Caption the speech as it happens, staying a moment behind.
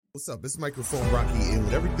What's up? It's Microphone Rocky, and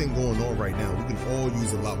with everything going on right now, we can all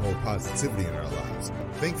use a lot more positivity in our lives.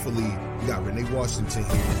 Thankfully, we got Renee Washington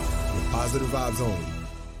here with Positive Vibes Only.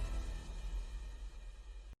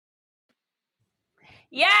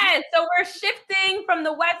 Yes, so we're shifting from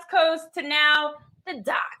the West Coast to now the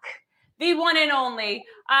Doc, the one and only.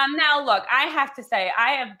 Now, look, I have to say,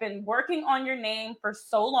 I have been working on your name for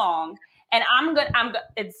so long, and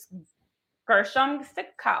it's Gershom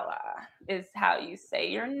Sakala is how you say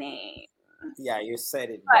your name. Yeah, you said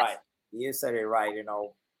it right. You said it right.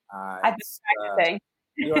 I've been practicing.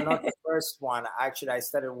 You're not the first one. Actually, I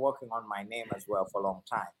started working on my name as well for a long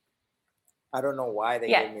time. I don't know why they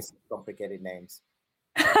gave me some complicated names.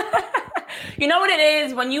 You know what it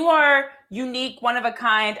is? When you are unique, one of a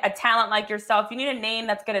kind, a talent like yourself, you need a name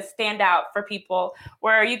that's going to stand out for people,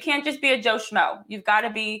 where you can't just be a Joe Schmo. You've got to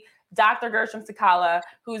be Dr. Gershom Sakala,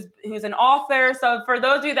 who's an author. So for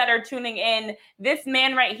those of you that are tuning in, this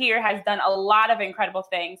man right here has done a lot of incredible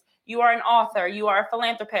things. You are an author. You are a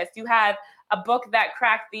philanthropist. You have a book that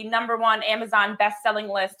cracked the #1 Amazon best-selling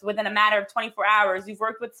list within a matter of 24 hours. You've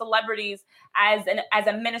worked with celebrities as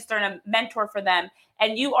a minister and a mentor for them.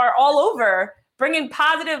 And you are all over bringing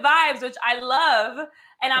positive vibes, which I love.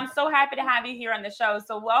 And I'm so happy to have you here on the show.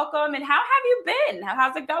 So welcome. And how have you been?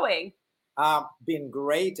 How's it going? Been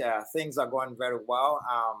great. Things are going very well.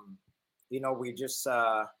 We just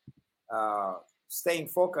staying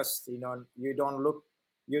focused. You don't look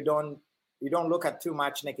at too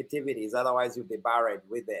much negativities. Otherwise, you'll be buried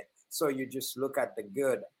with it. So you just look at the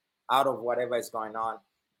good out of whatever is going on.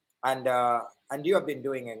 And you have been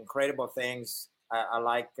doing incredible things. I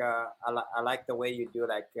like the way you do,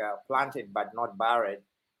 like planted but not buried.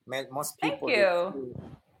 Most people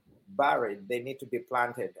buried, they need to be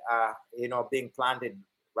planted. Being planted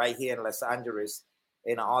right here in Los Angeles,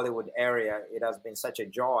 in the Hollywood area, it has been such a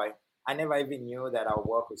joy. I never even knew that I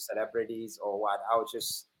work with celebrities or what. I was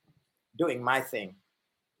just doing my thing,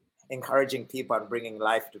 encouraging people and bringing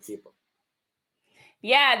life to people.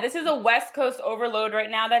 Yeah, this is a West Coast overload right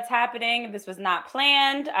now that's happening. This was not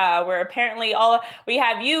planned. We're apparently we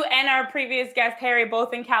have you and our previous guest, Harry,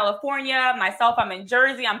 both in California. Myself, I'm in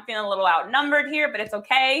Jersey. I'm feeling a little outnumbered here, but it's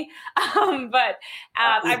okay.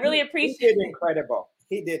 I really appreciate it. He did incredible.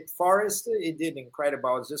 He did. Forrest, he did incredible.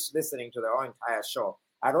 I was just listening to the whole entire show.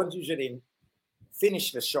 I don't usually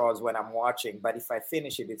finish the shows when I'm watching, but if I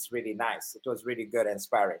finish it, it's really nice. It was really good and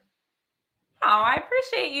inspiring. Oh, I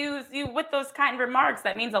appreciate you with those kind remarks.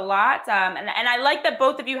 That means a lot. And I like that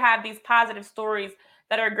both of you have these positive stories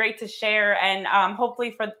that are great to share. And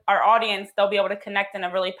hopefully for our audience, they'll be able to connect in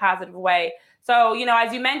a really positive way. So,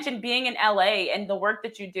 as you mentioned, being in LA and the work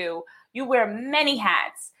that you do, you wear many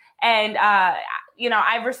hats. And,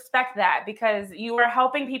 I respect that because you are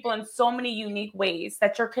helping people in so many unique ways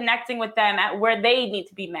that you're connecting with them at where they need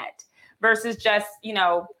to be met versus just,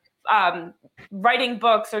 writing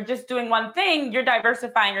books or just doing one thing. You're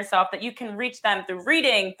diversifying yourself that you can reach them through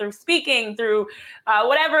reading, through speaking, through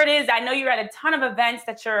whatever it is. I know you're at a ton of events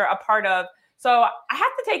that you're a part of. So I have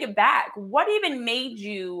to take it back. What even made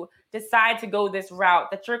you decide to go this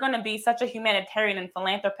route, that you're going to be such a humanitarian and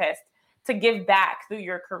philanthropist to give back through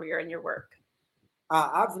your career and your work?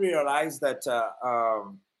 I've realized that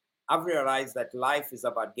life is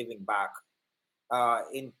about giving back.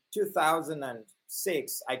 In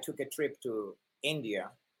 2006, I took a trip to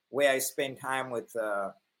India where I spent time with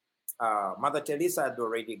Mother Teresa had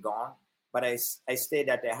already gone, but I stayed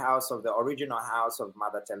at the original house of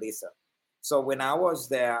Mother Teresa. So when I was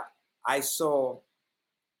there, I saw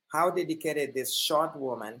how dedicated this short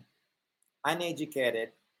woman,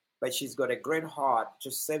 uneducated, but she's got a great heart,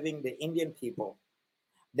 just serving the Indian people.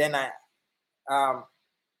 Then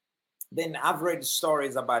I've read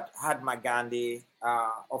stories about Mahatma Gandhi.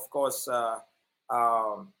 Of course,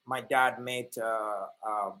 my dad met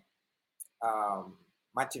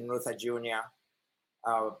Martin Luther Jr.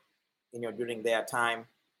 During their time.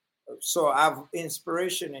 So I've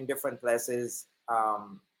inspiration in different places,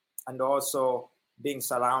 and also being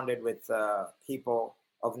surrounded with people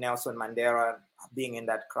of Nelson Mandela, being in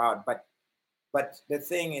that crowd. But the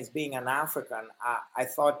thing is, being an African, I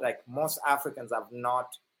thought like most Africans have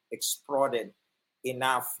not exploited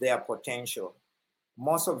enough their potential.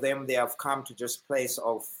 Most of them, they have come to just place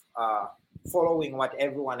of following what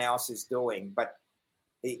everyone else is doing. But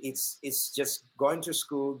it's just going to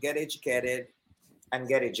school, get educated, and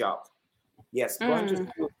get a job. Yes, going to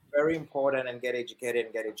school is very important, and get educated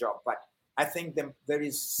and get a job. But I think there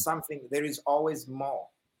is always more.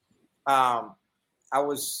 A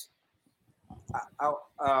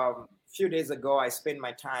few days ago, I spent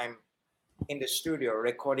my time in the studio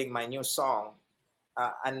recording my new song.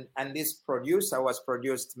 and this producer was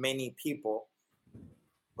produced many people,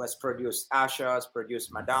 was produced Usher, has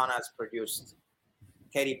produced Madonna, has produced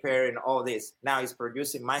Katy Perry and all this. Now he's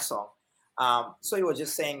producing my song. So he was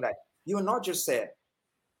just saying that you're not just a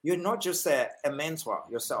mentor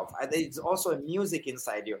yourself. There's also a music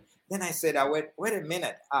inside you. Then I said, wait a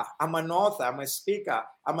minute. I'm an author, I'm a speaker,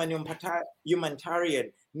 I'm a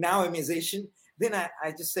humanitarian, now a musician. Then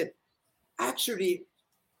I just said, actually,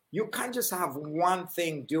 you can't just have one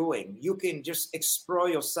thing doing. You can just explore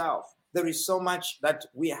yourself. There is so much that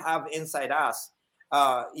we have inside us.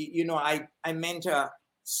 I mentor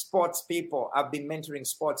sports people. I've been mentoring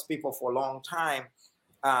sports people for a long time,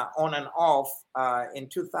 on and off. In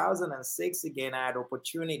 2006, again, I had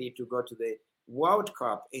opportunity to go to the World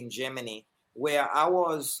Cup in Germany, where I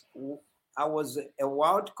was a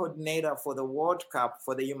world coordinator for the World Cup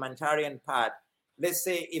for the humanitarian part. Let's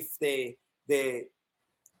say if the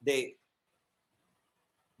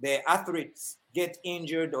athletes get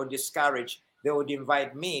injured or discouraged, they would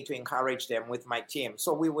invite me to encourage them with my team.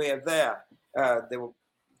 So we were there.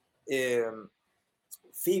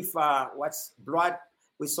 FIFA,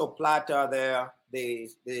 we saw Plata there.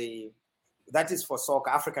 That is for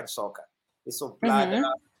soccer, African soccer. We saw Plata.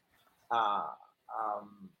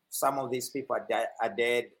 Some of these people are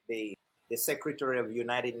dead. The Secretary of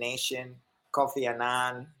United Nations, Kofi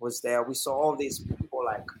Annan, was there. We saw all these people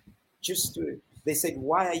they said,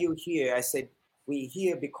 why are you here? I said, we're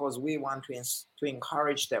here because we want to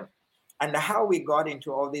encourage them. And how we got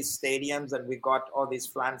into all these stadiums and we got all these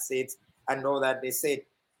front seats and all that, they said,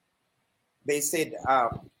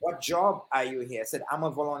 what job are you here? I said, I'm a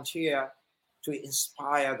volunteer to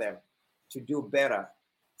inspire them to do better.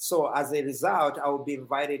 So as a result, I will be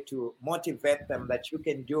invited to motivate them that you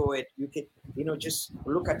can do it. You can, just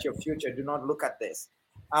look at your future. Do not look at this.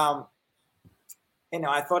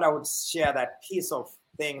 I thought I would share that piece of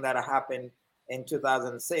thing that happened in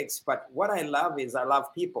 2006. But what I love is I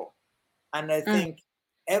love people. And I think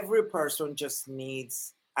every person just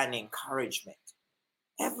needs an encouragement.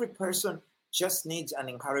 Every person just needs an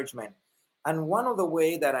encouragement. And one of the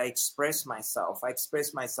ways that I express myself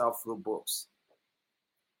through books.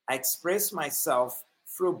 I express myself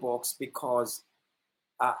through books because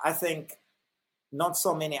I think not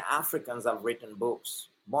so many Africans have written books.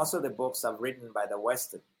 Most of the books are written by the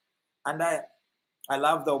Western. And I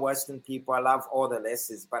love the Western people. I love all the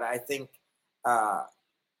lessons. But I think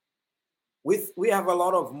we have a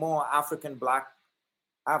lot of more Black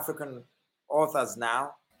African authors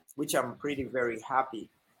now, which I'm very happy.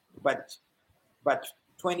 But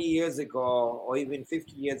 20 years ago, or even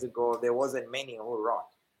 50 years ago, there wasn't many who wrote.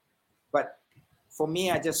 But for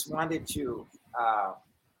me, I just wanted to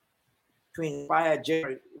inspire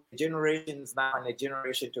generations now and a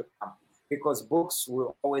generation to come, because books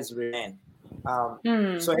will always remain. So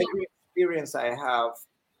every experience I have,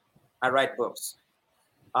 I write books.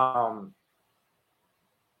 And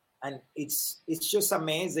it's just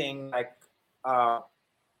amazing. Like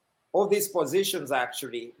all these positions,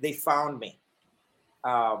 actually, they found me.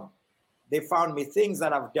 They found me things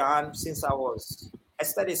that I've done since I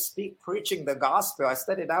started preaching the gospel. I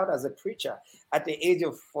started out as a preacher at the age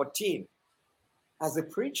of 14 as a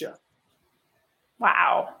preacher.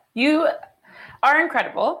 Wow. You are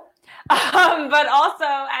incredible. But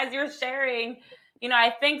also, as you're sharing,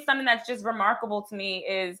 I think something that's just remarkable to me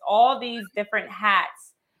is all these different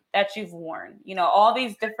hats that you've worn, all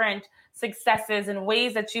these different successes and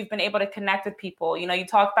ways that you've been able to connect with people. You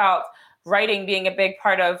talk about writing being a big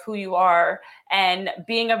part of who you are and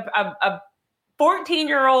being a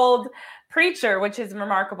 14-year-old preacher, which is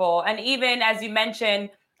remarkable. And even as you mentioned,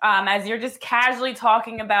 as you're just casually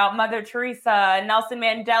talking about Mother Teresa, Nelson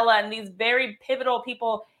Mandela, and these very pivotal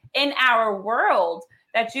people in our world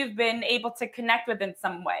that you've been able to connect with in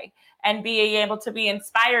some way and be able to be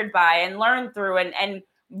inspired by and learn through and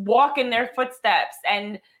walk in their footsteps,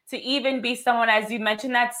 and to even be someone, as you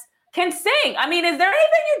mentioned, can sing. I mean, is there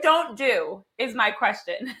anything you don't do is my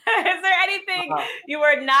question. Is there anything you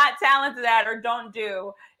are not talented at or don't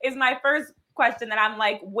do is my first question that I'm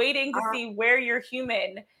like waiting to see where you're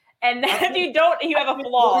human. And then you have a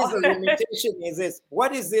flaw. The limitation is this.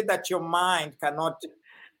 What is it that your mind cannot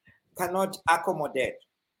accommodate?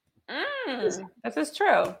 This is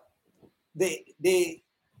true.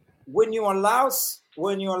 When you allow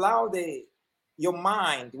your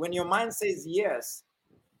mind, when your mind says yes,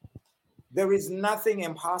 there is nothing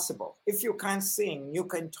impossible. If you can't sing, you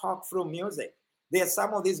can talk through music. There are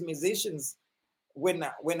some of these musicians, when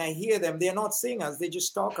I hear them, they're not singers, they're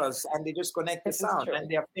just talkers, and they just connect the sound, and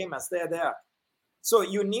they're famous, they're there. So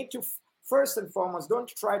you need to, first and foremost, don't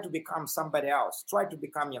try to become somebody else. Try to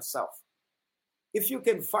become yourself. if you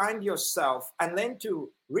can find yourself and learn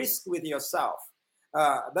to risk with yourself,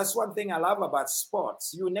 that's one thing I love about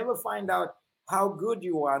sports. You never find out how good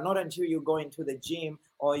you are, not until you go into the gym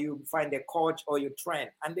or you find a coach or you train.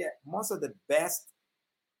 And most of the best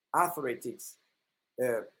athletics,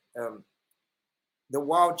 the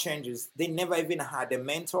world changes, they never even had a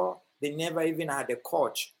mentor. They never even had a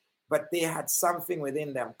coach, but they had something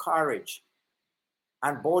within them, courage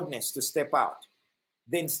and boldness to step out.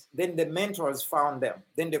 Then the mentors found them.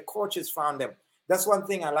 Then the coaches found them. That's one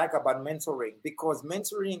thing I like about mentoring, because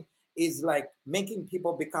mentoring is like making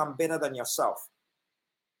people become better than yourself.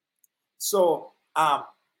 So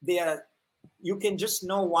you can just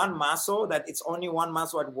know one muscle, that it's only one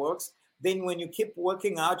muscle that works. Then when you keep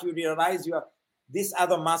working out, you realize this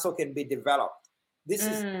other muscle can be developed. This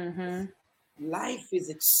is life is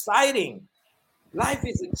exciting. Life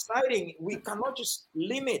is exciting. We cannot just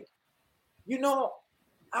limit. You know,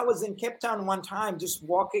 I was in Cape Town one time, just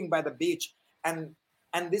walking by the beach, and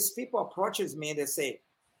these people approaches me. They say,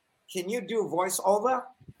 "Can you do voiceover?"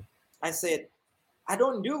 I said, "I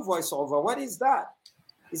don't do voiceover. What is that?"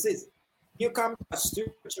 He says, "You come to a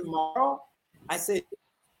studio tomorrow?" I said,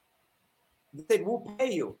 "We'll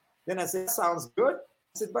pay you." Then I said, "Sounds good."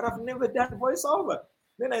 I said, "But I've never done voiceover."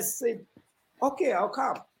 Then I said, "Okay, I'll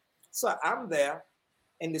come." So I'm there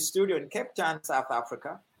in the studio in Cape Town, South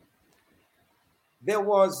Africa. They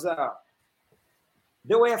were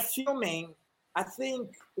filming, I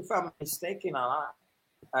think, if I'm mistaken,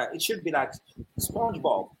 it should be like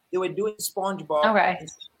SpongeBob. They were doing SpongeBob in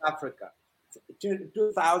South Africa.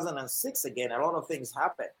 2006 again, a lot of things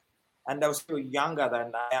happened. And I was still younger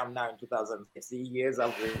than I am now in 2006. The years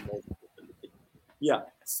I've really yeah.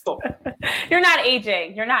 So you're not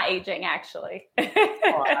aging. You're not aging, actually.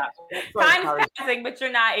 Time's passing, but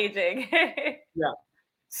you're not aging. Yeah.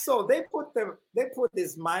 So they put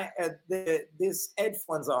this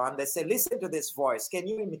headphones on. They said, "Listen to this voice. Can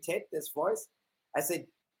you imitate this voice?" I said,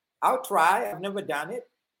 "I'll try. I've never done it."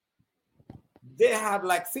 They had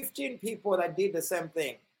like 15 people that did the same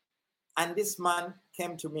thing. And this man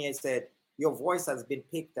came to me and said, "Your voice has been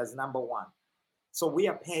picked as #1. So we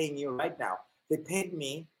are paying you right now." They paid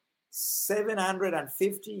me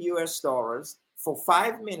 $750 for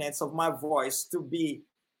 5 minutes of my voice to be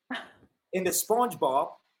in the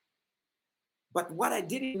SpongeBob. But what I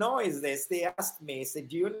didn't know is this. They asked me, said,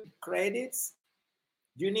 "Do you need credits?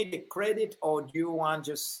 Do you need a credit, or do you want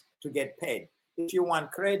just to get paid? If you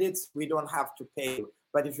want credits, we don't have to pay you.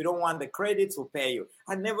 But if you don't want the credits, we'll pay you."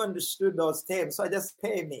 I never understood those terms, so I just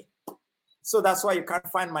pay me. So that's why you can't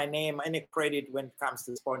find my name, any credit when it comes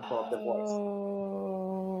to SpongeBob the voice.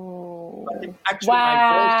 But actually,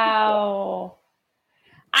 wow.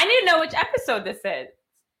 I need to know which episode this is.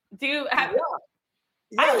 Do you have?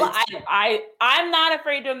 Yeah, I'm not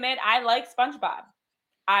afraid to admit I like SpongeBob.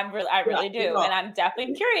 I really do, and I'm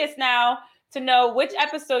definitely curious now to know which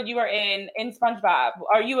episode you are in SpongeBob.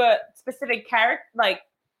 Are you a specific character? Like,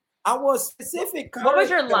 I was specific character. What was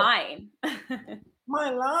your line?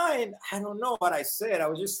 My line, I don't know what I said. I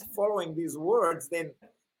was just following these words. Then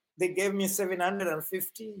they gave me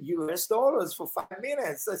 $750 for 5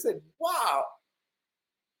 minutes. I said, "Wow."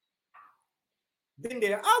 Then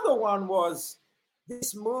the other one was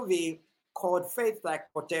this movie called Faith Like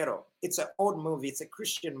Potato. It's an old movie. It's a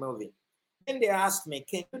Christian movie. Then they asked me,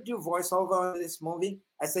 "Can you do voiceover on this movie?"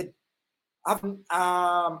 I said, I don't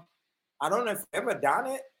know if I've ever done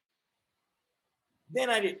it. Then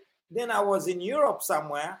I did. Then I was in Europe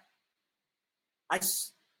somewhere. I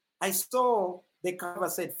saw the cover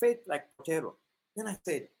said Faith Like Potato. Then I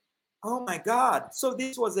said, "Oh my God." So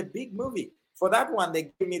this was a big movie. For that one,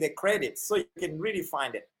 they give me the credits, so you can really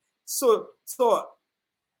find it. So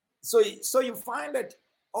you find that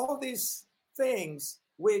all these things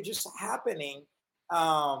were just happening.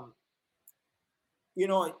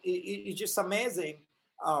 It's just amazing.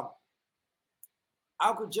 I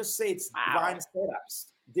could just say it's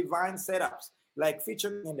divine setups, like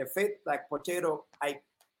featuring in the Faith Like Potato. I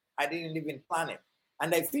didn't even plan it,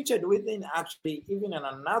 and I featured within actually even in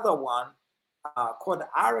another one called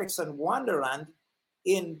RX and Wonderland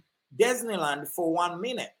in Disneyland for 1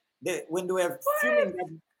 minute. When they were filming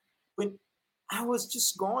that, when I was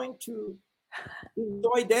just going to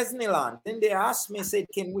enjoy Disneyland, then they asked me, said,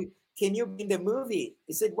 "Can you be in the movie?"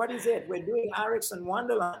 He said, "What is it? We're doing RX and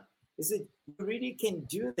Wonderland." He said, "You really can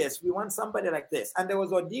do this. We want somebody like this." And there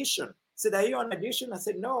was audition. I said, "Are you on audition?" I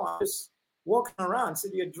said, "No, I'm just walking around." I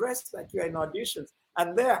said, "You're dressed like you're in auditions."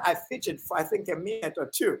 And there I featured for, I think, a minute or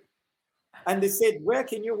two. And they said, "Where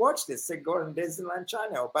can you watch this?" I said, "Go on Disneyland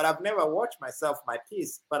Channel." But I've never watched myself my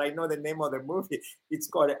piece, but I know the name of the movie. It's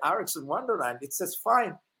called RX and Wonderland. It says,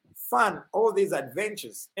 find fun, all these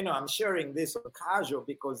adventures. I'm sharing this on casual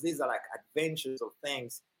because these are like adventures of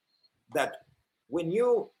things that when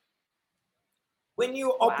you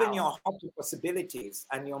open your heart to possibilities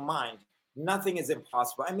and your mind, nothing is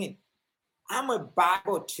impossible. I mean, I'm a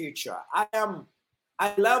Bible teacher.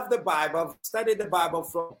 I love the Bible. I've studied the Bible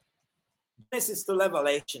from Genesis to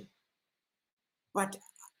Revelation. But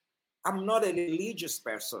I'm not a religious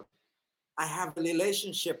person. I have a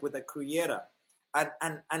relationship with the Creator.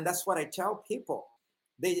 And that's what I tell people.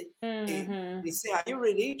 They say, are you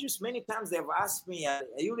religious? Many times they've asked me, are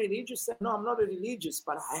you religious? I say, no, I'm not religious,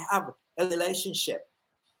 but I have a relationship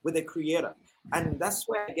with the Creator. And that's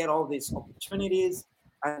where I get all these opportunities.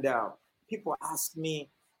 And people ask me,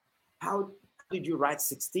 how did you write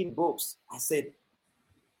 16 books? I said,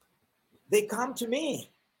 they come to me.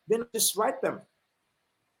 They don't just write them.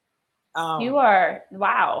 You are,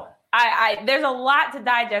 wow. There's a lot to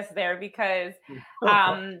digest there because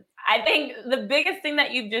I think the biggest thing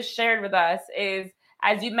that you've just shared with us is,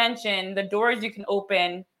 as you mentioned, the doors you can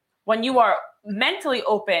open when you are mentally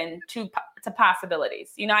open to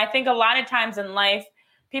possibilities. I think a lot of times in life,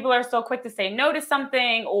 people are so quick to say no to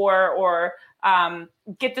something or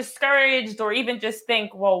get discouraged or even just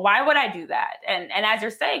think, well, why would I do that? And as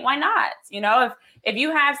you're saying, why not? If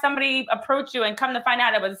you have somebody approach you and come to find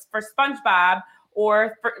out it was for SpongeBob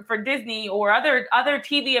or for Disney or other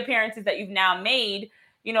TV appearances that you've now made,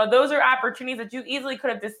 those are opportunities that you easily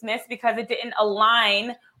could have dismissed because it didn't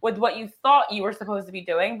align with what you thought you were supposed to be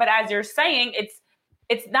doing. But as you're saying,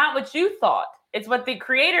 it's not what you thought. It's what the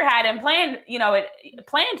Creator had and planned, it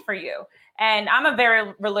planned for you. And I'm a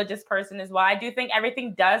very religious person as well. I do think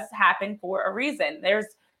everything does happen for a reason.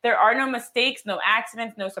 There are no mistakes, no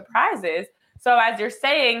accidents, no surprises. So as you're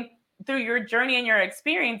saying, through your journey and your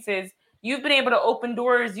experiences, you've been able to open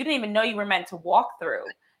doors you didn't even know you were meant to walk through.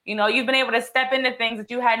 You've been able to step into things that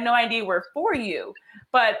you had no idea were for you.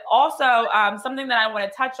 But also something that I want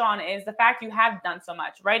to touch on is the fact you have done so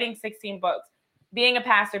much, writing 16 books, being a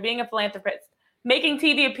pastor, being a philanthropist, making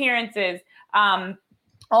TV appearances,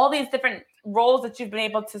 all these different roles that you've been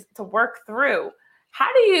able to work through.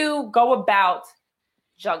 How do you go about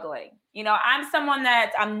juggling? I'm someone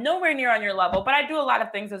that I'm nowhere near on your level, but I do a lot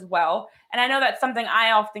of things as well. And I know that's something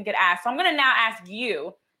I often get asked. So I'm going to now ask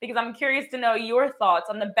you, because I'm curious to know your thoughts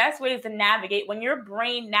on the best ways to navigate when your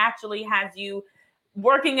brain naturally has you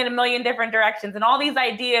working in a million different directions and all these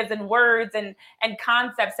ideas and words and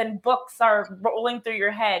concepts and books are rolling through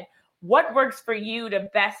your head. What works for you to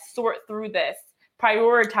best sort through this,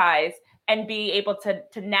 prioritize, and be able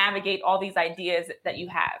to navigate all these ideas that you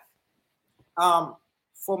have?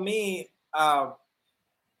 For me,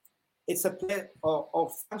 it's a place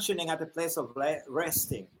of functioning at a place of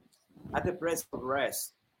resting, at a place of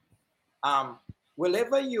rest.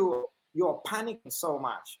 Whenever you're panicking so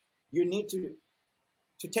much, you need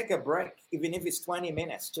to take a break, even if it's 20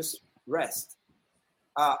 minutes, just rest.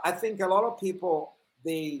 I think a lot of people,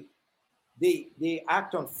 they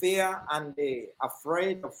act on fear and they're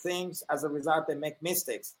afraid of things. As a result, they make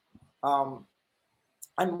mistakes.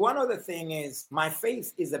 And one other thing is my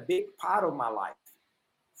faith is a big part of my life.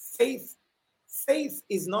 Faith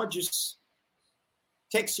is not just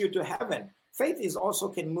takes you to heaven. Faith is also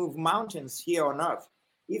can move mountains here on earth.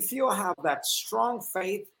 If you have that strong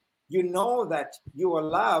faith, you know that you are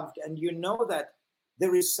loved and you know that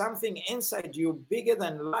there is something inside you bigger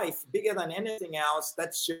than life, bigger than anything else.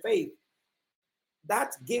 That's your faith.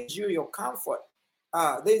 That gives you your comfort.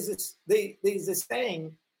 There's this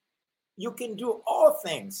saying, you can do all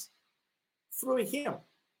things through Him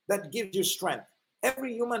that gives you strength.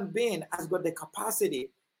 Every human being has got the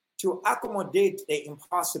capacity to accommodate the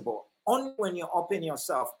impossible only when you open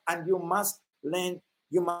yourself, and you must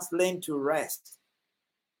learn to rest.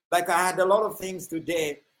 Like I had a lot of things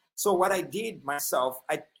today. So what I did myself,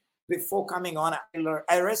 before coming on,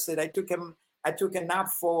 I rested. I took a nap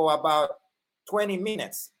for about 20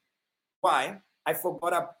 minutes. Why? I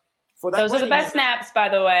forgot for that. Those are the best naps, by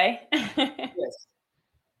the way. Yes.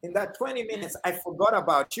 In that 20 minutes, I forgot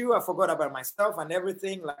about you. I forgot about myself and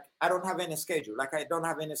everything. Like I don't have any schedule.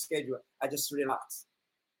 I just relax.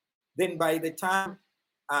 Then by the time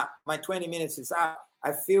my 20 minutes is up,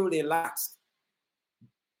 I feel relaxed.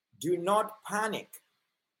 Do not panic.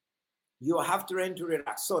 You have to learn to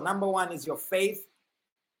relax. So number one is your faith.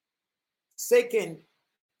 Second,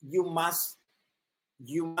 you must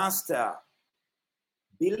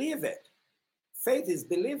believe it. Faith is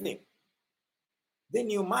believing. Then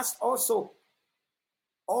you must also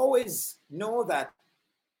always know that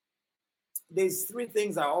there's three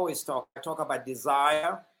things I always talk. I talk about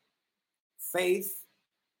desire, faith,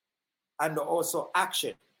 and also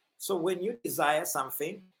action. So when you desire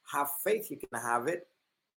something, have faith you can have it,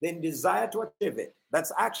 then desire to achieve it.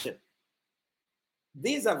 That's action.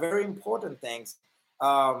 These are very important things.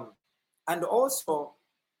 And also,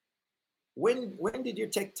 when did you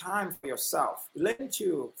take time for yourself? Learn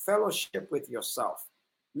to fellowship with yourself.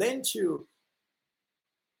 Learn to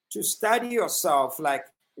study yourself, like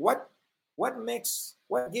what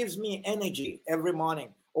gives me energy every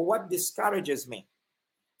morning, or what discourages me.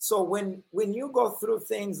 So when you go through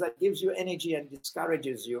things that gives you energy and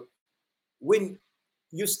discourages you, when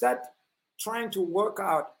you start trying to work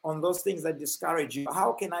out on those things that discourage you,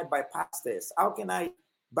 how can I bypass this? How can I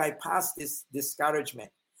bypass this discouragement?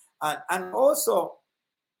 And also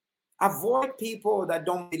avoid people that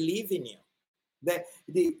don't believe in you. They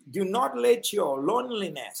do not let your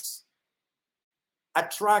loneliness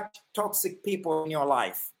attract toxic people in your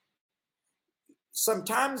life.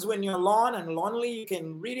 Sometimes when you're alone and lonely, you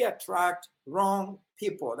can really attract wrong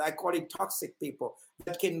people. I call it toxic people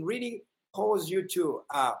that can really cause you to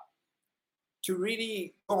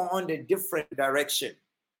really go on a different direction.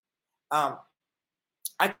 I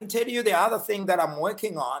can tell you the other thing that I'm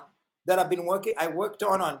working on, I worked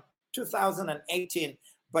on 2018,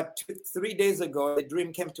 but 3 days ago, the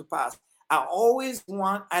dream came to pass.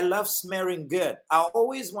 I love smelling good. I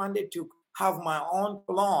always wanted to have my own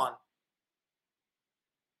cologne,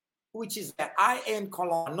 which is the high-end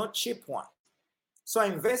cologne, not cheap one. So I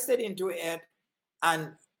invested into it,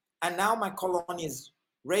 and now my cologne is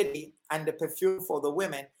ready, and the perfume for the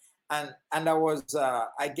women. And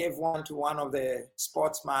I gave one to one of the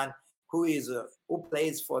sportsmen who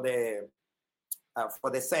plays for the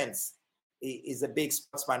Saints. He is a big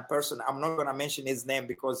sportsman person. I'm not going to mention his name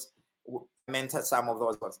because I mentored some of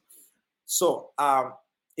those ones. So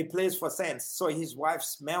he plays for Saints. So his wife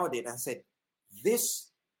smelled it and said,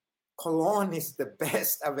 "This cologne is the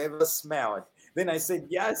best I've ever smelled." Then I said,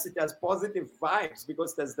 yes, it has positive vibes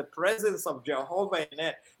because there's the presence of Jehovah in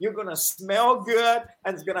it. You're going to smell good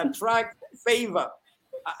and it's going to attract favor.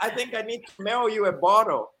 I think I need to mail you a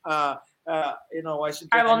bottle. Washington.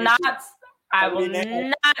 I will not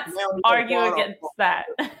argue against that.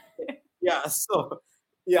 So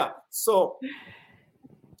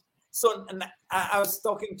I was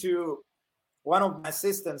talking to one of my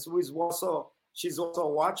assistants she's also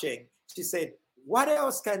watching. She said, "What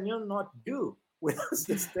else can you not do without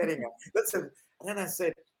staring at?" And then I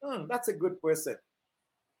said, that's a good question.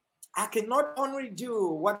 I can not only do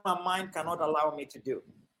what my mind cannot allow me to do.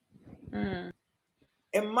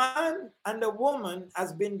 A man and a woman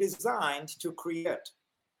has been designed to create.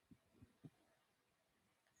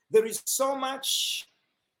 There is so much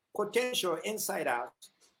potential inside us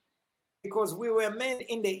because we were made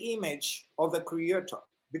in the image of the Creator.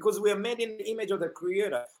 Because we are made in the image of the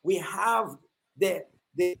Creator, we have the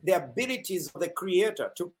abilities of the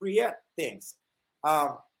Creator to create things.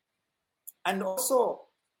 And also,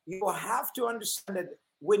 you have to understand that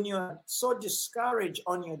when you're so discouraged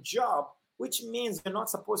on your job, which means you're not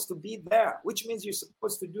supposed to be there, which means you're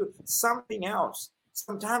supposed to do something else.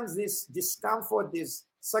 Sometimes this discomfort, these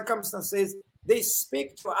circumstances, they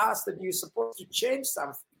speak to us that you're supposed to change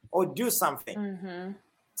something or do something. Mm-hmm.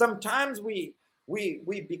 Sometimes we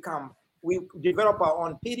develop our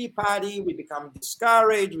own pity party, we become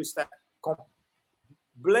discouraged, we start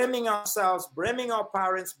blaming ourselves, blaming our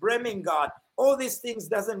parents, blaming God. All these things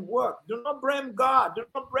doesn't work. Do not blame God. Do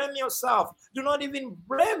not blame yourself. Do not even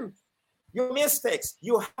blame your mistakes.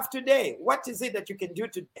 You have today. What is it that you can do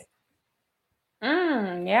today?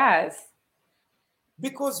 Yes.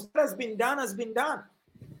 Because what has been done has been done.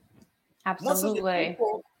 Absolutely. Most of the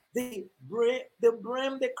people, they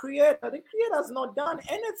blame the Creator. The Creator has not done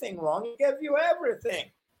anything wrong. He gave you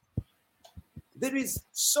everything. There is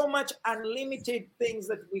so much unlimited things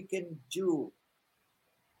that we can do.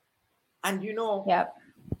 And you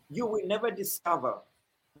will never discover,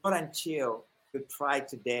 not until you try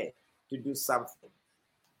today to do something.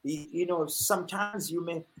 Sometimes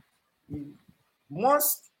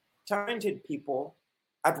most talented people,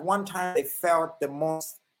 at one time, they felt the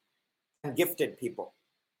most gifted people.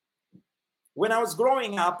 When I was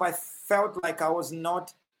growing up, I felt like I was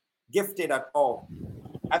not gifted at all.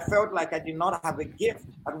 I felt like I did not have a gift.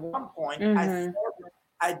 At one point, I felt like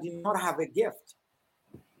I did not have a gift.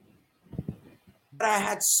 But I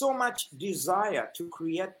had so much desire to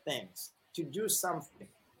create things, to do something.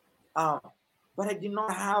 But I did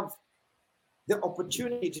not have the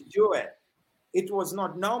opportunity to do it. It was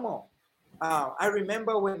not normal. I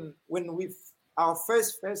remember when our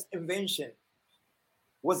first invention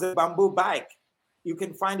was a bamboo bike. You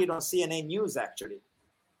can find it on CNN News, actually.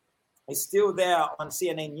 It's still there on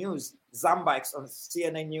CNN News. Zambikes on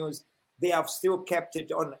CNN News. they have still kept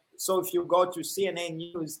it on. So if you go to CNN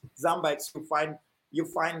News, Zambics, you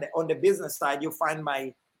find on the business side, you find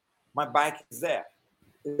my bike is there.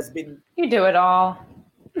 It's been. You do it all.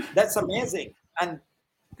 That's amazing, and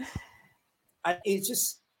it's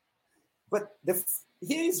just. But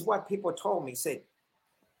here's what people told me: said,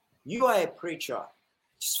 "You are a preacher.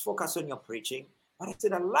 Just focus on your preaching." But I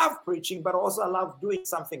said, "I love preaching, but also I love doing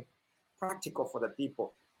something practical for the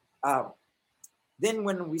people." Then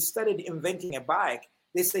when we started inventing a bike,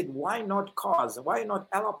 they said, "Why not cars? Why not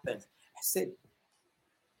elephants?" I said,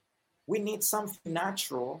 "We need something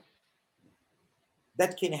natural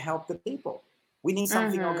that can help the people. We need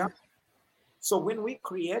something organic." So when we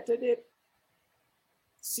created it,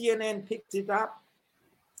 CNN picked it up,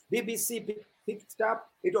 BBC picked it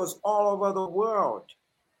up. It was all over the world.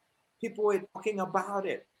 People were talking about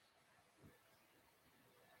it.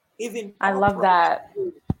 I love that.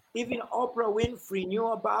 Even Oprah Winfrey knew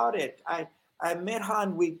about it. I met her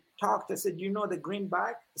and we talked. I said, "You know the green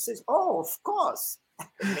bike?" She says, "Oh, of course."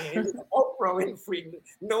 Oprah Winfrey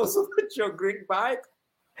knows about your green bike.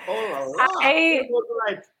 Oh, it was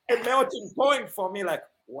like a melting point for me. Like,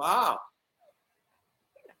 wow.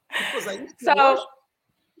 Because I used to watch.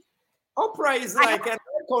 Oprah is like an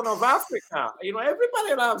icon of Africa. You know,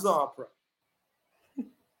 everybody loves Oprah.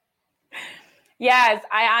 Yes,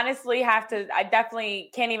 I definitely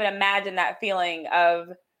can't even imagine that feeling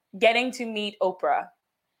of getting to meet Oprah.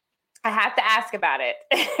 I have to ask about it.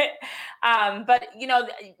 But, you know,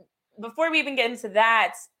 before we even get into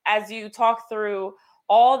that, as you talk through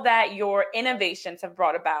all that your innovations have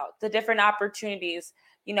brought about, the different opportunities,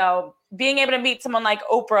 you know, being able to meet someone like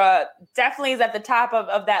Oprah definitely is at the top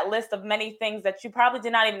of that list of many things that you probably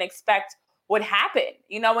did not even expect would happen.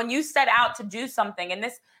 You know, when you set out to do something, and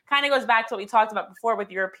this kind of goes back to what we talked about before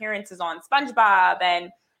with your appearances on SpongeBob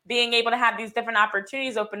and being able to have these different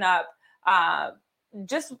opportunities open up,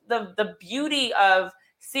 just the beauty of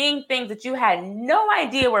seeing things that you had no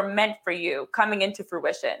idea were meant for you coming into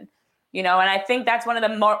fruition. You know, and I think that's one of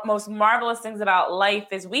the most marvelous things about life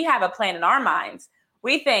is we have a plan in our minds.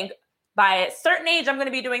 We think by a certain age, I'm going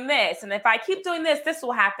to be doing this. And if I keep doing this, this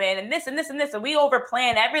will happen. And this and this and this. And we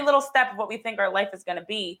overplan every little step of what we think our life is going to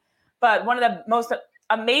be. But one of the most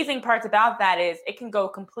amazing parts about that is it can go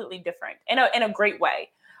completely different in a great way,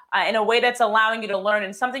 in a way that's allowing you to learn.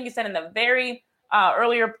 And something you said in the very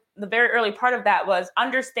early part of that was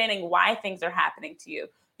understanding why things are happening to you.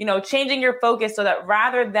 You know, changing your focus so that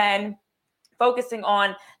rather than focusing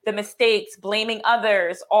on the mistakes, blaming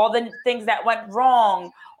others, all the things that went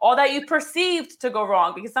wrong, all that you perceived to go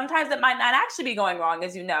wrong, because sometimes it might not actually be going wrong,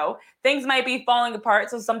 as you know. Things might be falling apart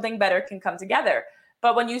so something better can come together.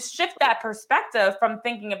 But when you shift that perspective from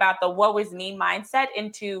thinking about the woe is me mindset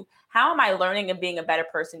into how am I learning and being a better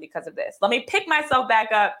person because of this? Let me pick myself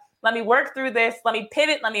back up. Let me work through this. Let me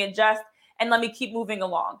pivot. Let me adjust. And let me keep moving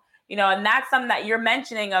along. You know, and that's something that you're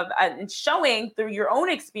mentioning of and showing through your own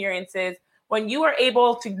experiences when you are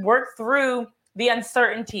able to work through the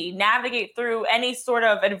uncertainty, navigate through any sort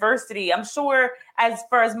of adversity. I'm sure as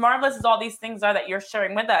far as marvelous as all these things are that you're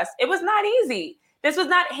sharing with us, it was not easy. This was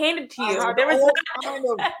not handed to you. There was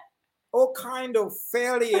all kind of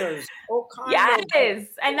failures, all kind yes,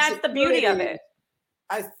 and that's the beauty of it.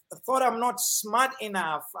 I thought I'm not smart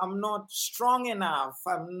enough. I'm not strong enough.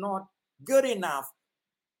 I'm not good enough.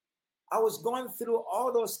 I was going through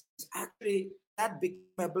all those things. Actually, that became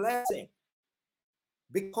a blessing.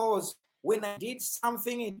 Because when I did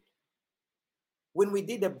something, when we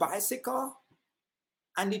did a bicycle,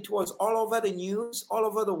 and it was all over the news, all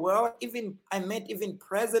over the world, I met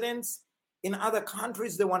presidents in other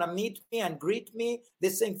countries. They want to meet me and greet me.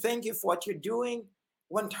 They're saying, "Thank you for what you're doing."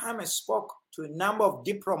 One time I spoke to a number of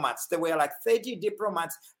diplomats. There were like 30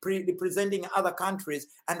 diplomats representing other countries,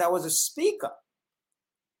 and I was a speaker.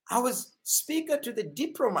 I was speaker to the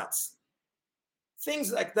diplomats.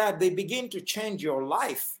 Things like that, they begin to change your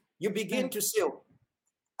life. You begin to say,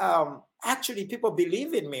 actually, people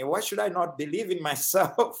believe in me. Why should I not believe in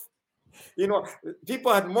myself? You know,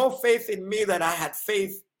 people had more faith in me than I had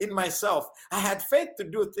faith in myself. I had faith to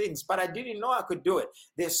do things, but I didn't know I could do it.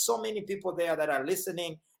 There's so many people there that are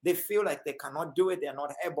listening. They feel like they cannot do it. They're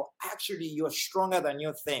not able. Actually, you're stronger than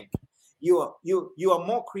you think. You are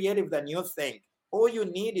more creative than you think. All you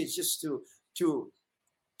need is just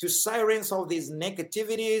to silence all these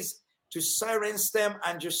negativities, to silence them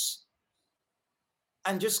and just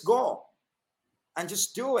go and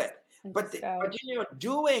just do it. But in your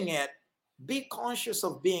doing it, be conscious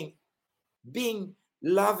of being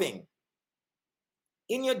loving.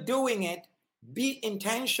 In your doing it, be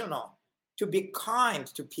intentional to be kind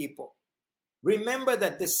to people. Remember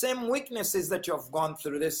that the same weaknesses that you've gone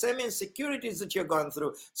through, the same insecurities that you've gone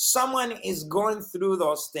through, someone is going through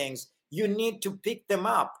those things. You need to pick them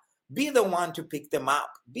up. Be the one to pick them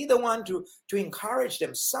up. Be the one to encourage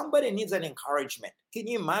them. Somebody needs an encouragement. Can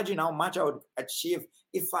you imagine how much I would achieve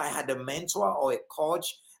if I had a mentor or a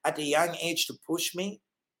coach at a young age to push me?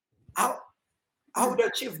 I would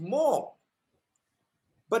achieve more.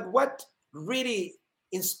 But what really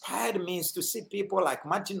inspired me is to see people like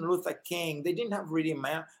Martin Luther King. They didn't have really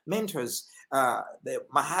mentors. The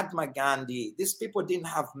Mahatma Gandhi. These people didn't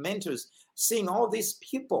have mentors. Seeing all these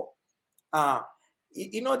people, the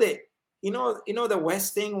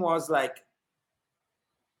West thing was like,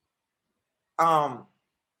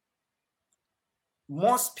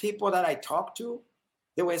 most people that I talked to,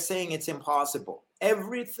 they were saying it's impossible.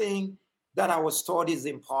 Everything that I was taught is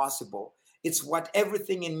impossible. It's what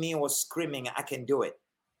everything in me was screaming, I can do it.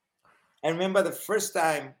 I remember the first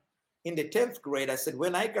time in the 10th grade, I said,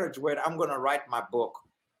 when I graduate, I'm going to write my book.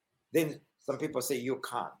 Then some people say, you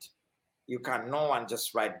can't. You can't. No one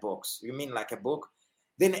just write books. You mean like a book?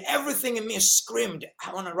 Then everything in me screamed,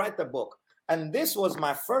 I want to write the book. And this was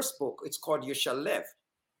my first book. It's called You Shall Live.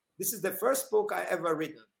 This is the first book I ever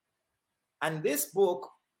written. And this book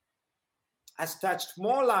has touched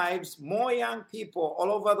more lives, more young people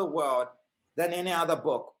all over the world than any other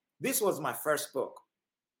book. This was my first book.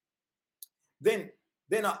 Then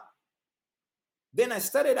I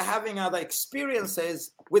started having other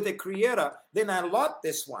experiences with the Creator. Then I loved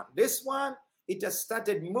this one. This one, it has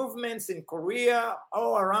started movements in Korea,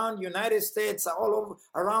 all around the United States, all over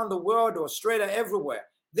around the world, Australia, everywhere.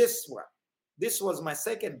 This one. This was my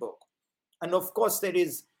second book. And of course, there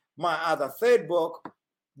is my other third book.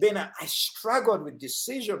 Then I struggled with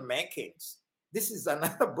decision makings. This is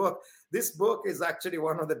another book. This book is actually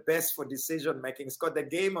one of the best for decision making. It's called The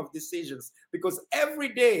Game of Decisions, because every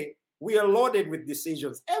day we are loaded with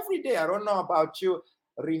decisions. Every day. I don't know about you,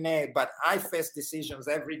 Renee, but I face decisions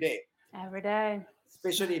every day. Every day.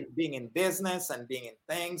 Especially being in business and being in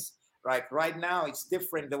things. Like right now, it's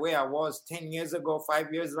different the way I was 10 years ago,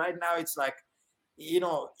 5 years. Right now, it's like,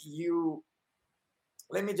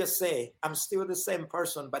 let me just say, I'm still the same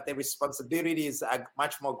person, but the responsibilities are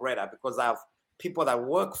much more greater because I have people that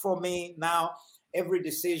work for me now. Every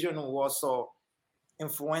decision will also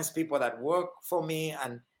influence people that work for me,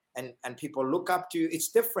 and people look up to you. It's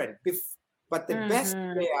different. But the best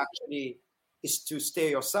way actually is to stay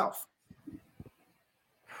yourself.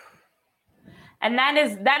 And that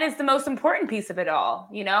is the most important piece of it all.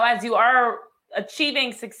 As you are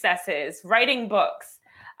achieving successes, writing books,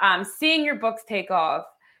 seeing your books take off,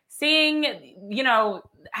 seeing,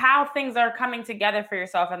 how things are coming together for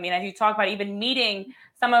yourself. I mean, as you talk about even meeting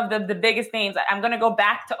some of the biggest names, I'm going to go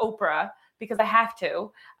back to Oprah because I have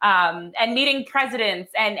to, and meeting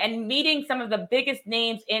presidents and meeting some of the biggest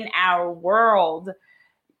names in our world.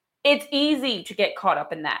 It's easy to get caught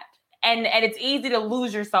up in that. And it's easy to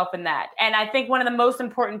lose yourself in that. And I think one of the most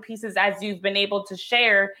important pieces, as you've been able to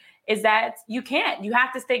share, is that you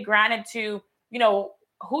have to stay grounded to,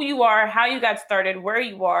 who you are, how you got started, where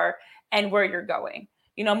you are, and where you're going.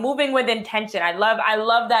 Moving with intention. I love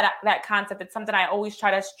that concept. It's something I always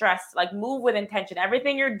try to stress, like move with intention.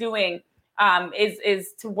 Everything you're doing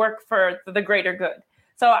is to work for the greater good.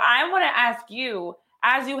 So I want to ask you,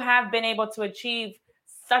 as you have been able to achieve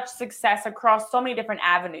such success across so many different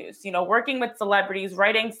avenues, working with celebrities,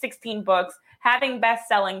 writing 16 books, having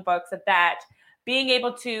best-selling books at that, being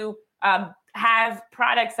able to have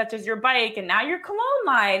products such as your bike and now your cologne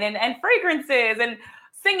line and fragrances and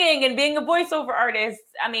singing and being a voiceover artist.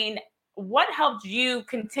 I mean, what helped you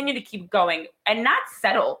continue to keep going and not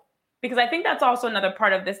settle? Because I think that's also another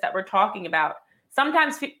part of this that we're talking about.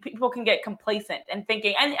 Sometimes people can get complacent and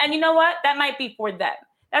thinking, and you know what? That might be for them.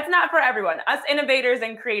 That's not for everyone. Us innovators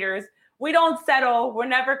and creators, we don't settle. We're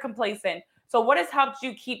never complacent. So what has helped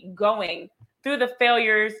you keep going through the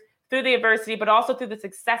failures, through the adversity, but also through the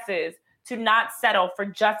successes, to not settle for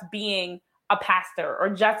just being a pastor or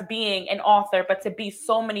just being an author, but to be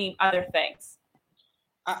so many other things?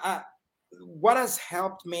 What has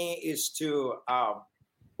helped me is to,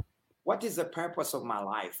 what is the purpose of my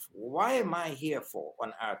life? Why am I here for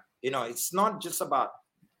on earth? It's not just about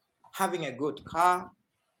having a good car,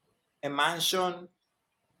 a mansion,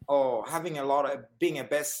 or having being a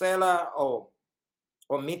bestseller, or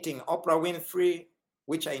meeting Oprah Winfrey,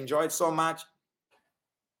 which I enjoyed so much.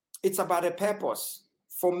 It's about a purpose.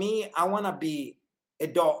 For me, I want to be a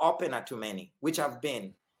door opener to many, which I've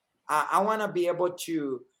been. I want to be able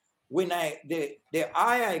to, when the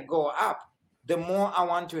higher I go up, the more I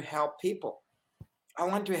want to help people. I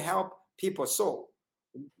want to help people. So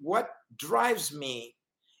what drives me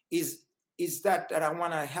is is that I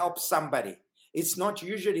want to help somebody. It's not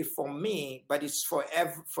usually for me, but it's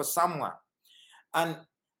for someone. And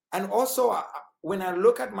also, when I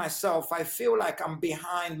look at myself, I feel like I'm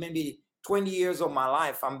behind maybe 20 years of my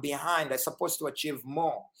life. I'm behind. I'm supposed to achieve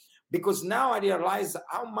more. Because now I realize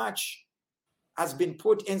how much has been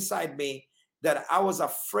put inside me that I was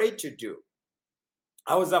afraid to do.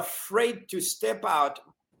 I was afraid to step out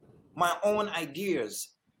my own ideas.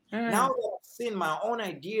 Now that I've seen my own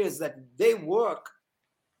ideas that they work,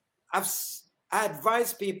 I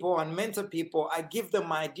advise people and mentor people. I give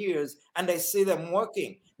them ideas and I see them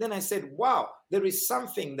working. Then I said, wow, there is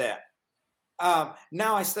something there.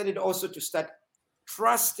 Now I started also to start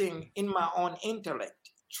trusting in my own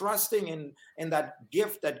intellect, trusting in that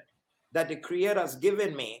gift that the Creator has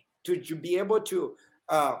given me to be able to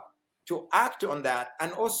act on that.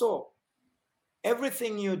 And also,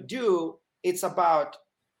 everything you do, it's about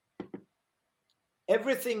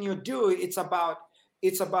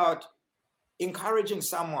encouraging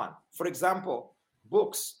someone. For example,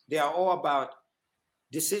 books, they are all about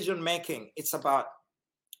decision making. It's about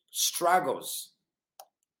struggles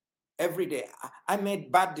every day. I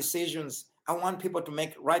made bad decisions. I want people to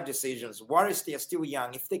make right decisions. Whilst they are still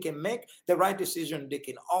young, if they can make the right decision, they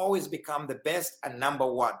can always become the best and number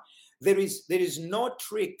one. There is no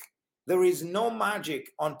trick. There is no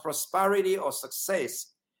magic on prosperity or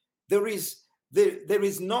success. There is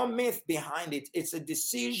no myth behind it. It's a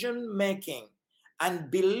decision making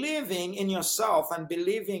and believing in yourself and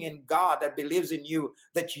believing in God that believes in you,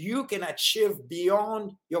 that you can achieve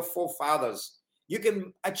beyond your forefathers. You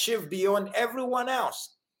can achieve beyond everyone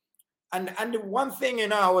else. And the one thing,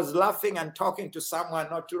 I was laughing and talking to someone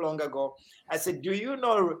not too long ago. I said, do you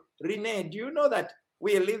know, Renee, do you know that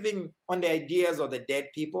we are living on the ideas of the dead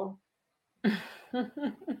people?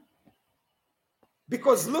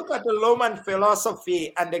 Because look at the Roman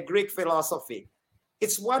philosophy and the Greek philosophy.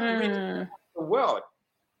 It's what really the world.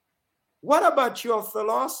 What about your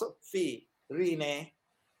philosophy, Renee?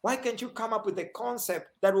 Why can't you come up with a concept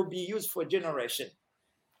that will be used for generation?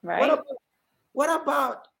 Right. What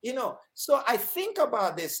about, so I think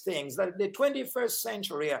about these things, that the 21st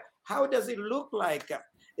century, how does it look like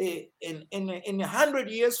in 100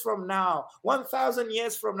 years from now, 1,000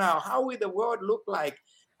 years from now? How will the world look like?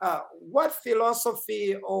 What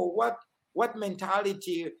philosophy or what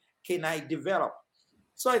mentality can I develop?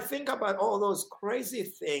 So I think about all those crazy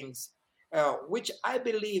things, which I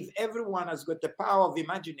believe everyone has got the power of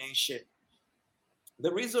imagination.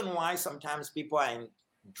 The reason why sometimes people are in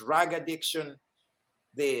drug addiction,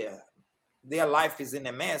 their life is in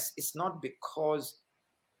a mess, it's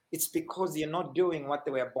because they're not doing what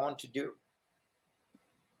they were born to do.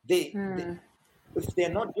 If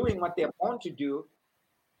they're not doing what they're born to do,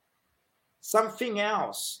 something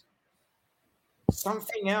else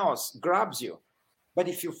grabs you. But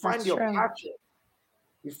if you find your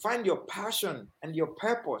passion and your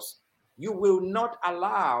purpose, you will not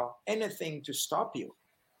allow anything to stop you.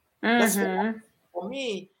 That's why, for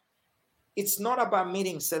me, it's not about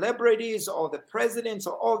meeting celebrities or the presidents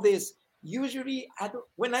or all this. Usually,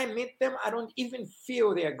 when I meet them, I don't even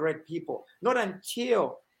feel they are great people. Not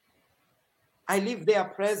until I leave their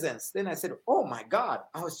presence. Then I said, oh my God,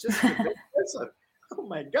 I was just a great person. Oh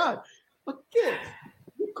my God. Okay.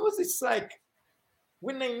 Because it's like,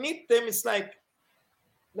 when I meet them, it's like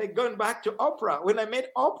going back to Oprah. When I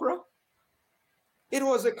met Oprah, it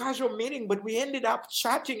was a casual meeting, but we ended up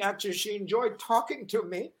chatting. Actually, she enjoyed talking to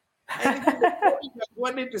me. And the bodyguard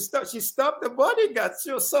wanted to stop. She stopped the bodyguard.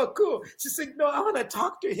 She was so cool. She said, no, I want to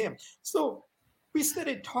talk to him. So we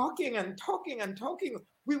started talking and talking and talking.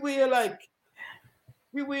 We were like,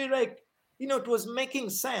 it was making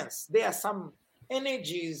sense. There are some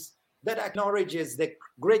energies that acknowledges the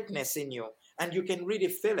greatness in you, and you can really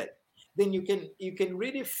feel it. Then you can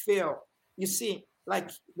really feel, you see, like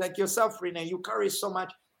yourself, Renee, you carry so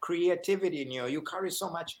much creativity in you. You carry so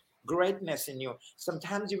much greatness in you.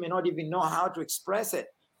 Sometimes you may not even know how to express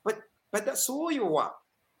it, but that's who you are.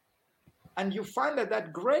 And you find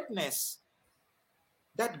that greatness,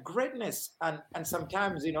 and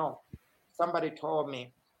sometimes, somebody told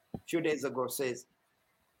me a few days ago, says,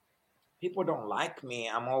 people don't like me.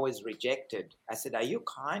 I'm always rejected. I said, are you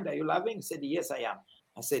kind? Are you loving? He said, yes, I am.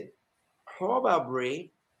 I said,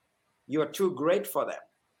 probably you're too great for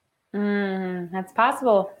them. That's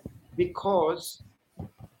possible. Because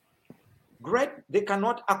they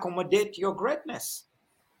cannot accommodate your greatness.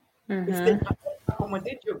 If they cannot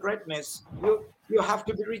accommodate your greatness, you have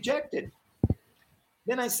to be rejected.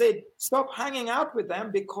 Then I said, stop hanging out with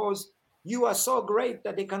them because you are so great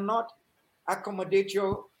that they cannot accommodate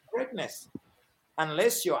your greatness.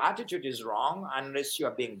 unless your attitude is wrong, unless you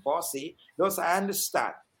are being bossy, those I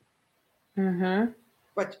understand. Mm-hmm.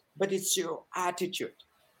 But it's your attitude.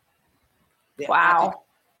 Wow.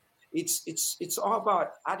 It's all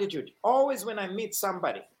about attitude. Always when I meet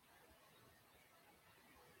somebody,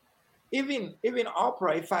 even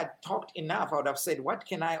Oprah, if I talked enough, I would have said, "What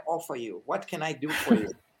can I offer you? What can I do for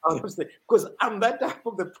you?" Because I'm that type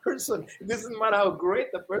of the person. It doesn't matter how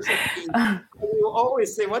great the person is. You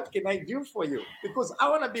always say, "What can I do for you?" Because I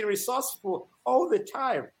want to be resourceful all the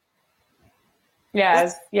time.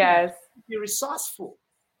 Yes. Be resourceful.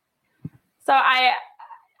 So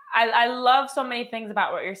I love so many things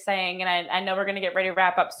about what you're saying, and I know we're going to get ready to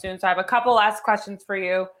wrap up soon. So I have a couple last questions for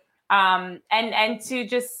you, and to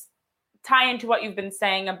just tie into what you've been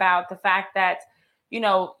saying about the fact that,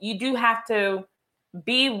 you do have to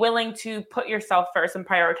be willing to put yourself first and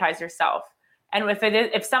prioritize yourself. And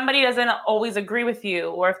if somebody doesn't always agree with you,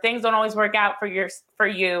 or if things don't always work out for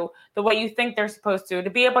you the way you think they're supposed to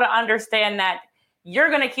be able to understand that you're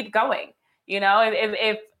going to keep going.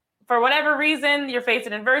 If for whatever reason you're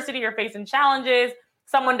facing adversity, you're facing challenges,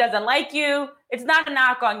 someone doesn't like you, it's not a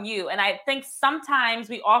knock on you. And I think sometimes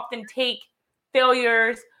we often take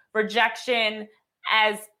failures, rejection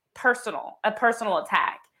as a personal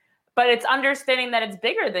attack. But it's understanding that it's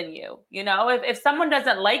bigger than you. If someone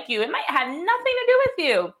doesn't like you, it might have nothing to do with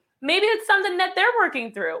you. Maybe it's something that they're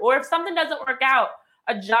working through. Or if something doesn't work out,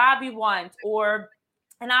 a job you want or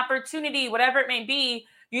an opportunity, whatever it may be,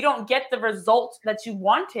 you don't get the result that you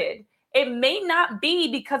wanted. It may not be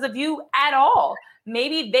because of you at all.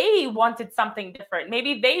 Maybe they wanted something different.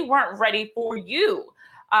 Maybe they weren't ready for you.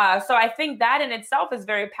 So I think that in itself is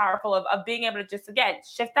very powerful of being able to just, again,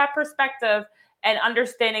 shift that perspective and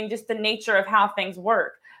understanding just the nature of how things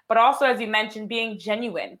work. But also, as you mentioned, being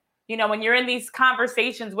genuine. When you're in these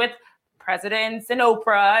conversations with presidents and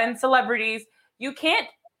Oprah and celebrities, you can't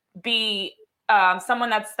be someone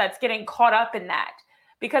that's getting caught up in that.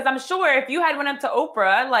 Because I'm sure if you had went up to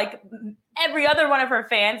Oprah, like every other one of her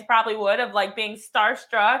fans probably would have, like being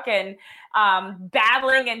starstruck and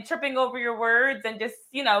babbling and tripping over your words and just,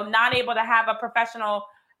 not able to have a professional,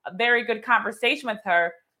 very good conversation with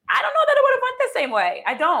her. I don't know that it would have went the same way.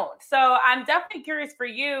 I don't. So I'm definitely curious for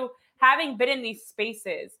you, having been in these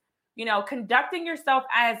spaces, conducting yourself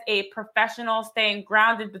as a professional, staying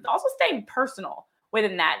grounded, but also staying personal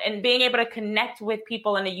within that and being able to connect with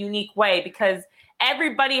people in a unique way, because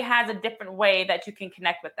everybody has a different way that you can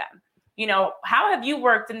connect with them. How have you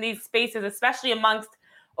worked in these spaces, especially amongst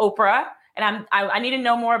Oprah? And I need to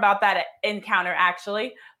know more about that encounter,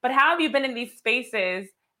 actually. But how have you been in these spaces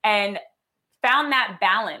and found that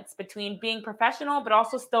balance between being professional, but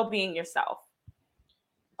also still being yourself?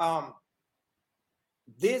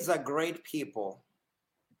 These are great people.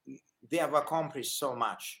 They have accomplished so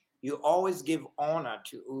much. You always give honor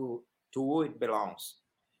to who it belongs.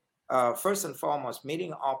 First and foremost,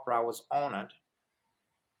 meeting Oprah, I was honored.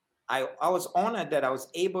 I was honored that I was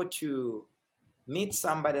able to meet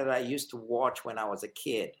somebody that I used to watch when I was a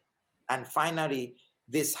kid. And finally,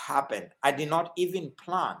 this happened. I did not even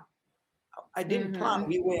plan. I didn't plan.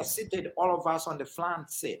 We were seated, all of us on the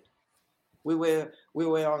front seat. We were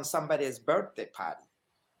on somebody's birthday party,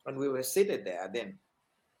 and we were seated there. Then,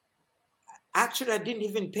 actually, I didn't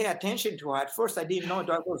even pay attention to her at first. I didn't know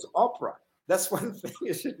that was Oprah. That's one thing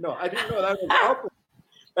you should know. I didn't know that was Oprah.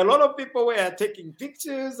 A lot of people were taking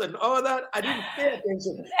pictures and all that. I didn't pay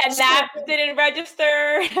attention. And that didn't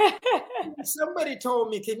register. Somebody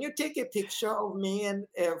told me, "Can you take a picture of me and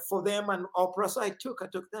for them and Oprah?" So I took.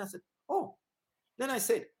 Then I said, "Oh." Then I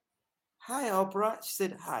said, "Hi, Oprah." She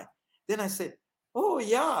said, "Hi." Then I said, "Oh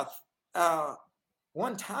yeah,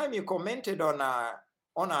 one time you commented on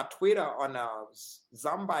our Twitter on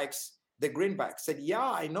Zambikes, the Greenback." Said,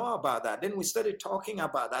 "Yeah, I know about that." Then we started talking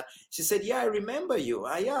about that. She said, "Yeah, I remember you.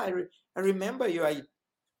 I remember you. I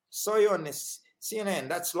saw you on this CNN.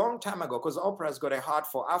 That's a long time ago, because Oprah's got a heart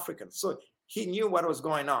for Africans." So he knew what was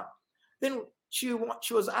going on. Then she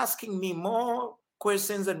was asking me more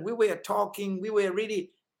questions, and we were talking. We were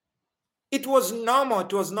really, it was normal.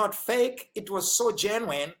 It was not fake. It was so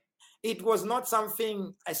genuine. It was not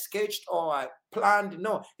something I sketched or I planned.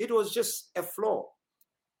 No, it was just a flow.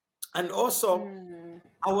 And also,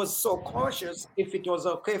 I was so cautious if it was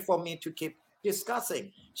okay for me to keep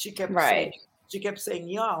discussing. She kept saying,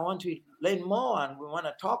 "Yeah, I want to learn more and we want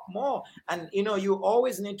to talk more." And you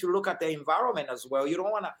always need to look at the environment as well. You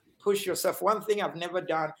don't want to push yourself. One thing I've never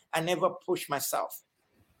done, I never push myself,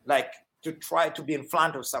 like to try to be in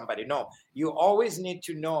front of somebody. No, you always need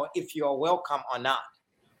to know if you're welcome or not.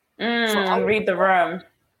 So read the room.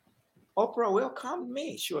 Oprah welcomed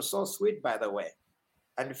me. She was so sweet, by the way.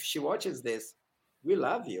 And if she watches this, We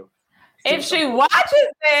love you. If she watches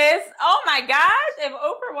this, oh my gosh, if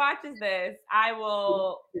Oprah watches this, I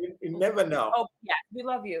will. You never know. Oh, yes, we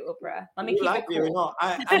love you, Oprah. Let me We keep love it cool. you. You know,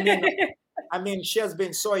 I mean, she has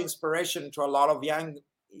been so inspiration to a lot of young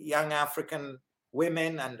African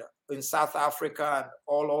women and in South Africa and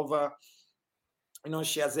all over. You know,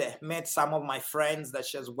 she has met some of my friends that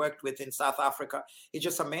she has worked with in South Africa. It's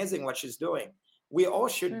just amazing what she's doing. We all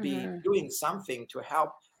should be doing something to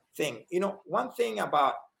help things. You know, one thing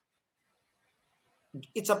about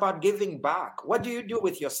it's about giving back. What do you do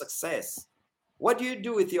with your success? What do you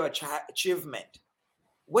do with your achievement?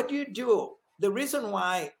 What do you do? The reason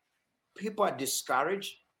why people are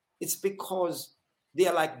discouraged, it's because they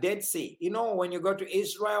are like Dead Sea. You know, when you go to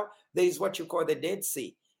Israel, there is what you call the Dead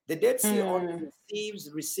Sea. The Dead Sea only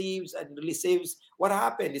receives and receives. What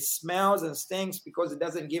happened? It smells and stinks because it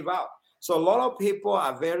doesn't give out. So a lot of people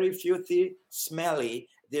are very filthy, smelly.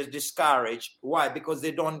 They're discouraged. Why? Because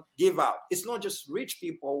they don't give out. It's not just rich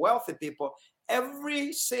people, wealthy people.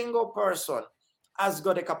 Every single person has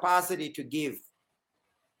got a capacity to give.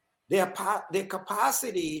 Their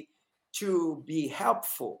capacity to be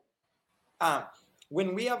helpful.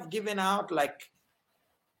 When we have given out, like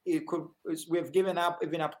we've given up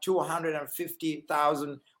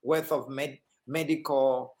 250,000 worth of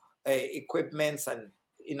medical equipments and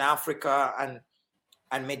in Africa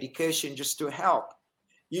and medication just to help.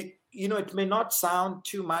 You know, it may not sound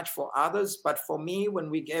too much for others, but for me, when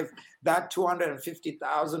we gave that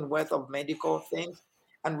 250,000 worth of medical things,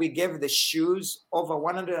 and we gave the shoes, over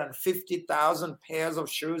 150,000 pairs of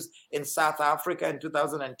shoes in South Africa in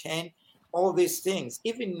 2010, all these things.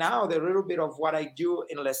 Even now, the little bit of what I do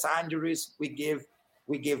in Los Angeles, we give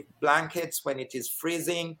blankets when it is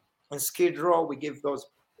freezing. In Skid Row, we give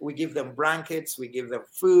them blankets, we give them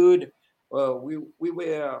food.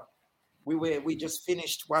 We just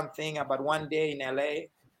finished one thing about one day in LA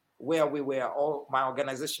where my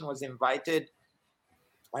organization was invited,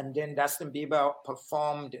 and then Dustin Bieber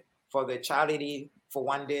performed for the charity for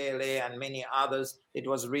One Day LA and many others. It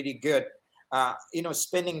was really good. You know,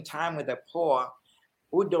 spending time with the poor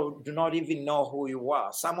who do not even know who you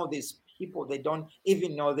are. Some of these people, they don't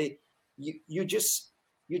even know you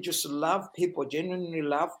just love people, genuinely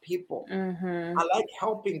love people. I like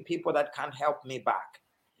helping people that can't help me back.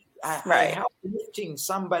 I help lifting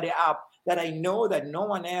somebody up that I know that no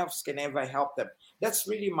one else can ever help them. That's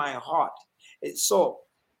really my heart. So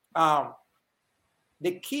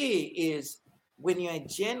the key is when you're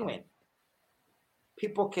genuine,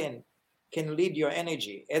 people can lead your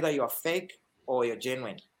energy. Either you're fake or you're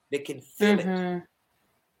genuine. They can feel it.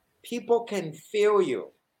 People can feel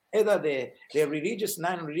you. Either they're religious,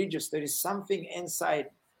 non-religious. There is something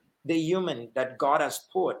inside the human that God has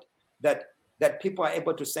put that people are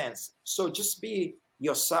able to sense. So just be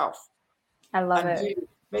yourself. I love it.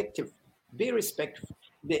 Be respectful.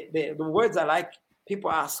 The words I like,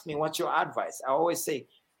 people ask me, what's your advice? I always say,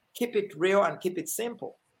 keep it real and keep it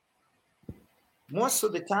simple. Most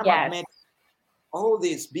of the time I've met all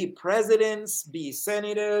these, be presidents, be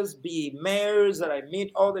senators, be mayors that I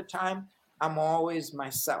meet all the time. I'm always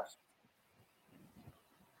myself.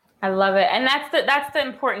 I love it. And that's the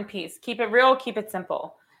important piece. Keep it real, keep it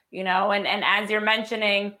simple. You know, and as you're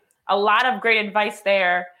mentioning, a lot of great advice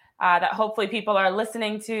there that hopefully people are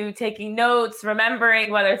listening to, taking notes,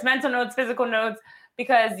 remembering, whether it's mental notes, physical notes,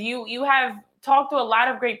 because you have talked to a lot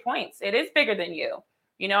of great points. It is bigger than you.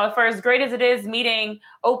 You know, for as great as it is meeting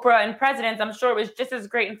Oprah and presidents, I'm sure it was just as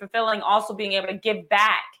great and fulfilling also being able to give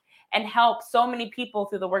back and help so many people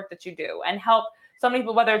through the work that you do, and help so many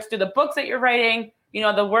people, whether it's through the books that you're writing, you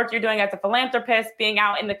know, the work you're doing as a philanthropist, being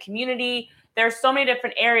out in the community. There's so many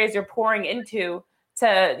different areas you're pouring into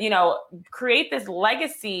to, you know, create this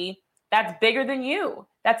legacy that's bigger than you.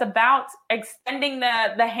 That's about extending the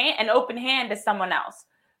hand, an open hand to someone else.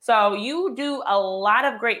 So you do a lot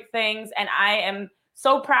of great things, and I am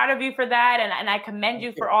so proud of you for that. And I commend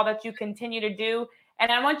you for all that you continue to do.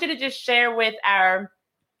 And I want you to just share with our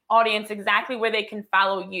audience exactly where they can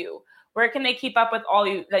follow you. Where can they keep up with all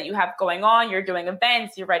that you have going on? You're doing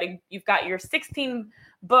events, you're writing, you've got your 16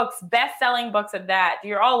 books, best-selling books of that.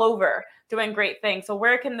 You're all over doing great things. So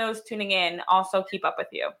where can those tuning in also keep up with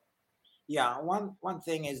you? Yeah, one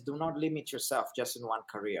thing is, do not limit yourself just in one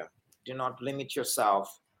career. Do not limit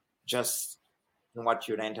yourself just in what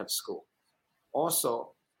you learned at school.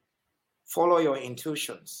 Also, follow your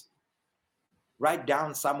intuitions. Write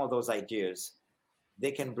down some of those ideas.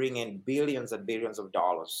 They can bring in billions and billions of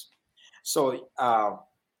dollars. So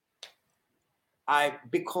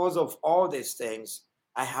because of all these things,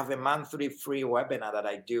 I have a monthly free webinar that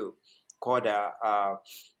I do called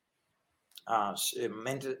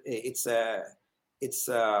it's a it's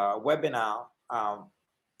a webinar.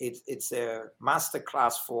 It's a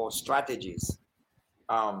masterclass for strategies.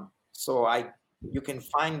 So you can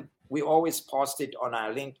find, we always post it on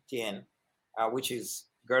our LinkedIn, which is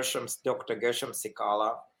Dr. Gershom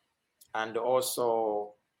Sikala, and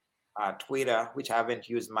also Twitter, which I haven't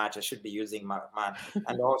used much. I should be using much.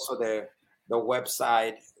 And also the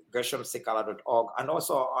website, gershomsikala.org, and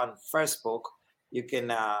also on Facebook. You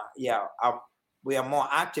can, we are more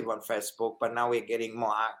active on Facebook, but now we're getting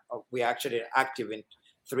more, we're actually active in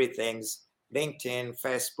 3 things: LinkedIn,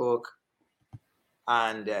 Facebook,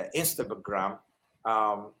 and Instagram.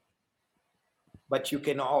 But you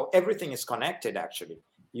can everything is connected actually.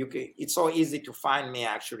 It's so easy to find me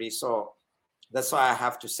actually. So that's why I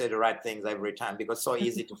have to say the right things every time, because it's so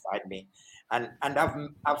easy to find me. And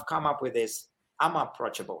I've come up with this. I'm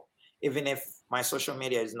approachable. Even if my social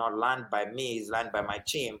media is not run by me, it's run by my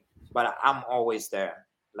team, but I'm always there,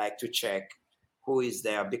 like to check who is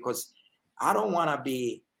there, because I don't want to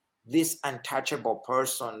be this untouchable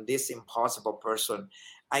person, this impossible person.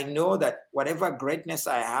 I know that whatever greatness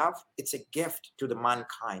I have, it's a gift to the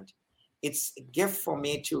mankind. It's a gift for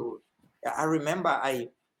me to, I remember I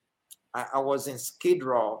was in Skid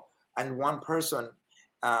Row, and one person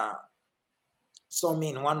saw me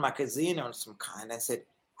in one magazine or some kind and said,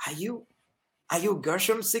 are you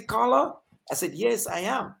Gershom Sikala? I said, yes, I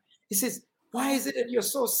am. He says, why is it that you're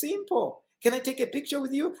so simple? Can I take a picture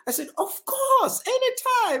with you? I said, of course,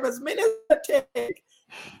 anytime, as many as I take.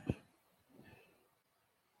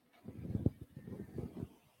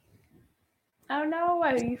 Oh no,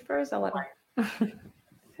 you froze a little.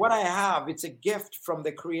 What I have, it's a gift from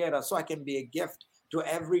the Creator, so I can be a gift to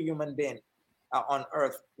every human being on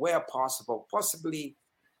earth where possible. Possibly,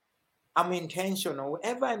 I'm intentional.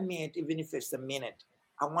 Whoever I meet, even if it's a minute,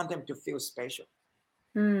 I want them to feel special.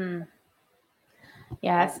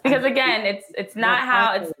 Yes, because again, it's not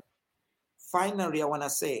how it's. Finally, I want to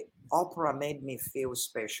say, Oprah made me feel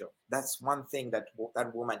special. That's one thing that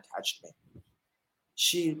woman touched me.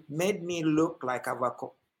 She made me look like I'm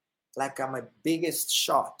a biggest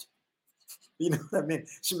shot. You know what I mean?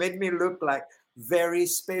 She made me look like very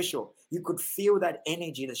special. You could feel that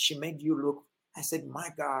energy that she made you look. I said, my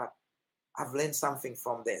God, I've learned something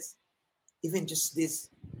from this. Even just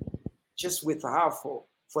with her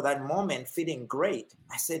for that moment, feeling great.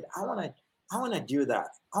 I said, I want to do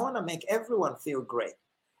that. I want to make everyone feel great.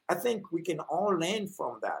 I think we can all learn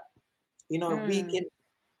from that. You know, we can,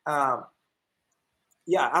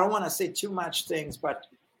 I don't want to say too much things, but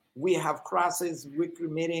we have classes, weekly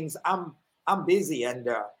meetings. I'm busy, and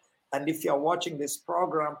if you're watching this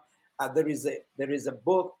program, there is a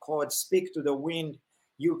book called Speak to the Wind.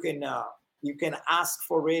 You can ask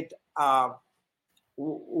for it.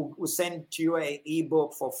 We'll send to you an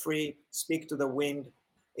ebook for free. Speak to the Wind.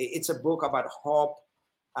 It's a book about hope.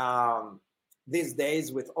 These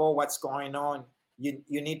days, with all what's going on, you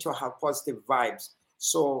need to have positive vibes.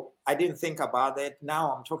 So I didn't think about it.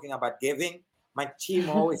 Now I'm talking about giving. My team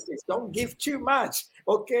always says, don't give too much.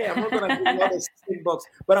 Okay, I'm not going to give out 16 books,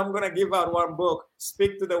 but I'm going to give out one book,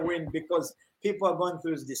 Speak to the Wind, because people are going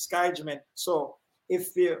through this discouragement. So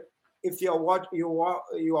if you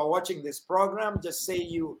are watching this program, just say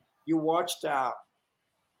you watched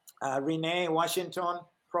Renee Washington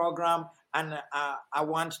program, and I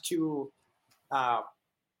want to, I'm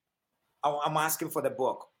asking for the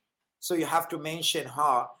book. So you have to mention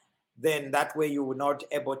her. Then that way you will not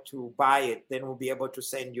able to buy it. Then we'll be able to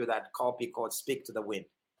send you that copy called Speak to the Wind.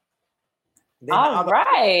 Then all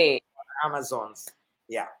right. Amazon's.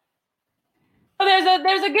 Yeah. So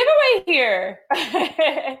there's a giveaway here.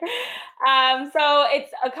 So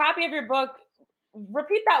it's a copy of your book.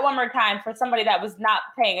 Repeat that one more time for somebody that was not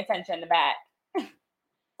paying attention in the back.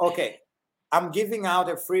 Okay. I'm giving out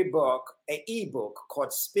a free book, an ebook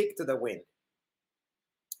called Speak to the Wind.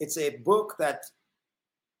 It's a book that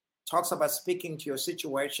talks about speaking to your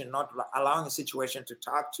situation, not allowing a situation to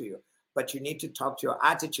talk to you, but you need to talk to your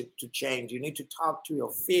attitude to change. You need to talk to your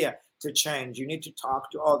fear to change. You need to talk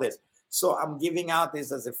to all this. So I'm giving out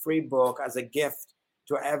this as a free book, as a gift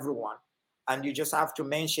to everyone. And you just have to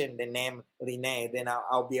mention the name Renee. Then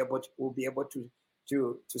we'll be able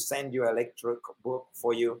to send you an electric book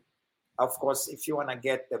for you. Of course, if you want to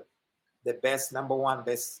get the number one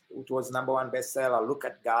bestseller, Look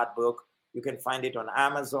at God book, you can find it on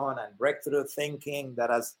Amazon. And Breakthrough Thinking,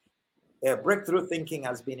 Breakthrough Thinking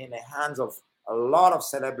has been in the hands of a lot of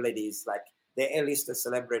celebrities, like the A-lister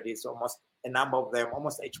celebrities, almost a number of them,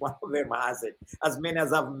 almost each one of them has it. As many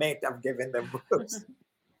as I've met, I've given them books.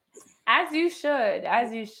 As you should.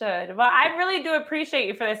 Well, I really do appreciate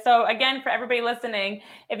you for this. So again, for everybody listening,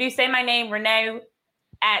 if you say my name, Renee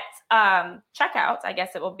at checkout, I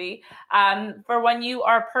guess it will be, for when you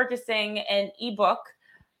are purchasing an ebook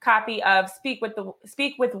copy of Speak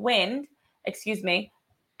with Wind. Excuse me.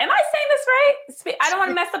 Am I saying this right? I don't want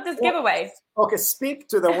to mess up this giveaway. Okay, Speak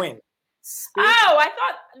to the Wind. Oh, I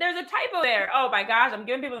thought there's a typo there. Oh my gosh, I'm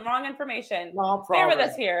giving people the wrong information. No problem. Bear with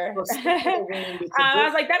us here. I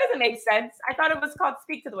was like, that doesn't make sense. I thought it was called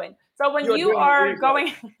Speak to the Wind. So when you are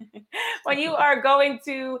going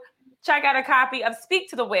to check out a copy of Speak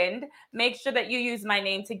to the Wind, make sure that you use my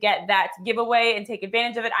name to get that giveaway and take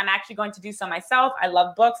advantage of it. I'm actually going to do so myself. I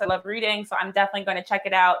love books. I love reading. So I'm definitely going to check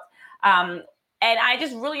it out. And I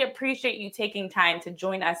just really appreciate you taking time to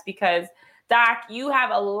join us because, Doc, you have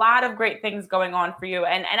a lot of great things going on for you.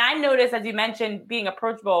 And I noticed, as you mentioned, being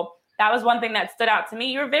approachable, that was one thing that stood out to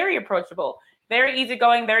me. You're very approachable, very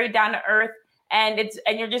easygoing, very down to earth. And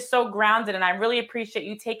you're just so grounded. And I really appreciate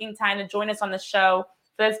you taking time to join us on the show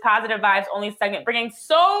for this Positive Vibes Only segment, bringing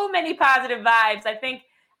so many positive vibes.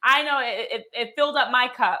 I know it filled up my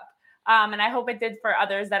cup. And I hope it did for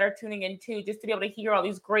others that are tuning in too, just to be able to hear all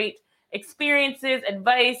these great experiences,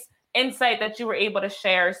 advice, insight that you were able to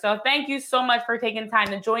share. So thank you so much for taking time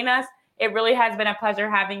to join us. It really has been a pleasure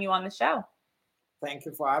having you on the show. Thank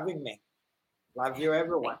you for having me. Love you,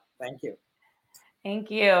 everyone. Thank you.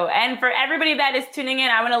 Thank you. And for everybody that is tuning in,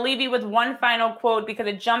 I want to leave you with one final quote because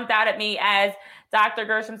it jumped out at me as Dr.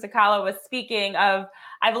 Gershom Sakala was speaking of,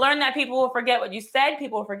 I've learned that people will forget what you said,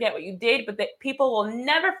 people will forget what you did, but that people will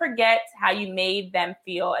never forget how you made them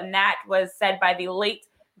feel. And that was said by the late,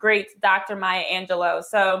 great Dr. Maya Angelou.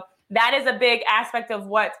 So that is a big aspect of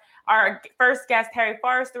what our first guest, Harry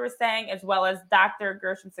Forrester, was saying, as well as Dr.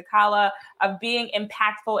 Gershom Sakala, of being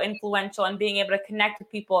impactful, influential, and being able to connect with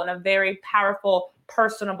people in a very powerful,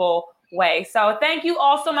 personable way. So thank you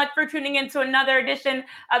all so much for tuning in to another edition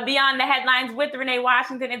of Beyond the Headlines with Renee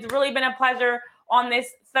Washington. It's really been a pleasure on this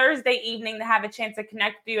Thursday evening to have a chance to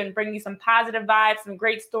connect with you and bring you some positive vibes, some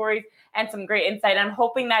great stories, and some great insight. I'm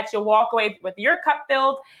hoping that you'll walk away with your cup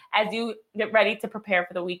filled as you get ready to prepare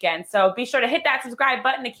for the weekend. So be sure to hit that subscribe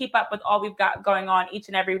button to keep up with all we've got going on each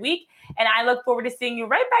and every week. And I look forward to seeing you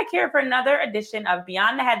right back here for another edition of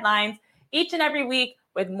Beyond the Headlines each and every week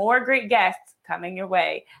with more great guests coming your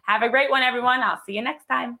way. Have a great one, everyone. I'll see you next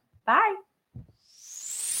time. Bye.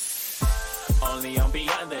 Only on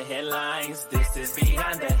Beyond the Headlines. This is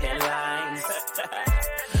Beyond the Headlines.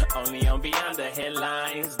 Only on Beyond the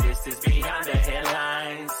Headlines. This is Beyond the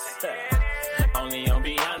Headlines. Only on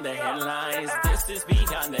Beyond the Headlines. This is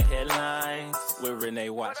Beyond the Headlines with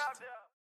Renee Washington.